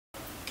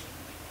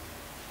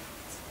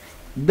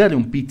Dare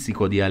un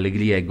pizzico di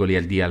allegria e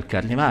goliardia al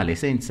Carnevale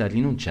senza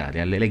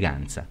rinunciare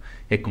all'eleganza.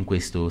 È con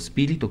questo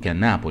spirito che a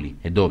Napoli,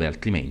 e dove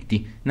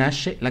altrimenti,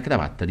 nasce la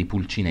cravatta di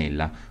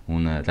Pulcinella,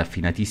 un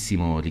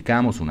raffinatissimo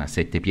ricamo su una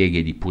 7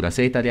 pieghe di pura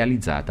seta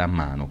realizzata a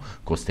mano,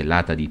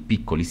 costellata di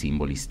piccoli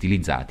simboli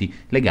stilizzati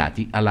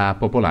legati alla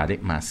popolare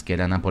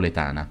maschera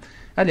napoletana.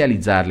 A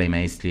realizzarla i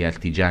maestri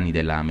artigiani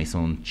della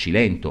Maison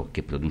Cilento,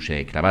 che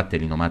produce cravatte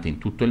rinomate in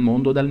tutto il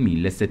mondo dal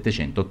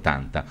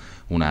 1780,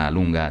 una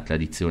lunga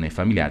tradizione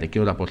familiare che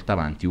ora porta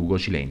avanti Ugo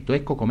Cilento.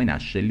 Ecco come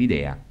nasce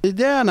l'idea.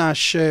 L'idea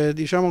nasce,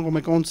 diciamo,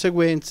 come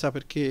conseguenza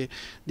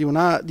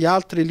di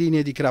altre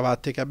linee di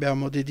cravatte che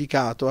abbiamo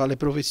dedicato alle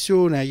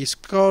professioni, agli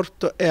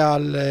escort e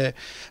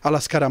alla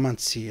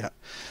scaramanzia.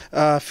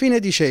 A fine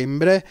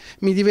dicembre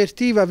mi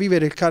divertiva a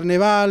vivere il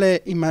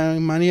Carnevale in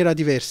maniera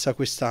diversa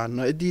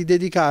quest'anno e di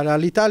dedicare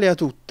all'Italia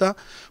tutta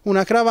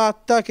una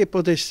cravatta che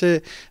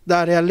potesse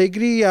dare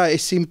allegria e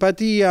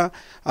simpatia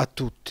a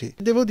tutti.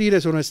 Devo dire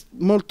sono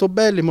molto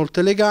belle, molto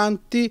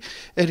eleganti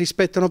e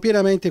rispettano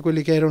pienamente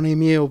quelli che erano i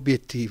miei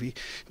obiettivi,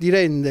 di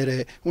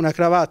rendere una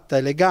cravatta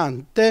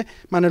elegante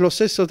ma nello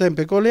stesso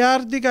tempo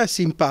goliardica e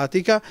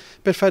simpatica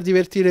per far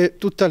divertire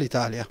tutta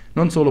l'Italia.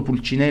 Non solo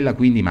Pulcinella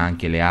quindi, ma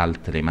anche le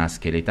altre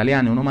maschere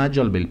italiane, un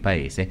omaggio al bel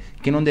paese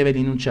che non deve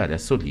rinunciare a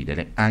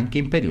sorridere anche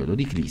in periodo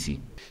di crisi.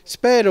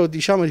 Spero,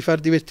 diciamo, di far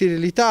divertire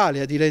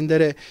l'Italia, di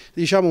rendere,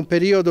 diciamo, un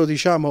periodo,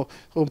 diciamo,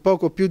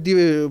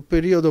 un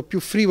periodo più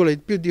frivolo e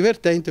più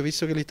divertente,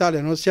 visto che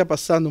l'Italia non stia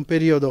passando un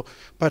periodo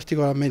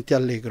particolarmente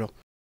allegro.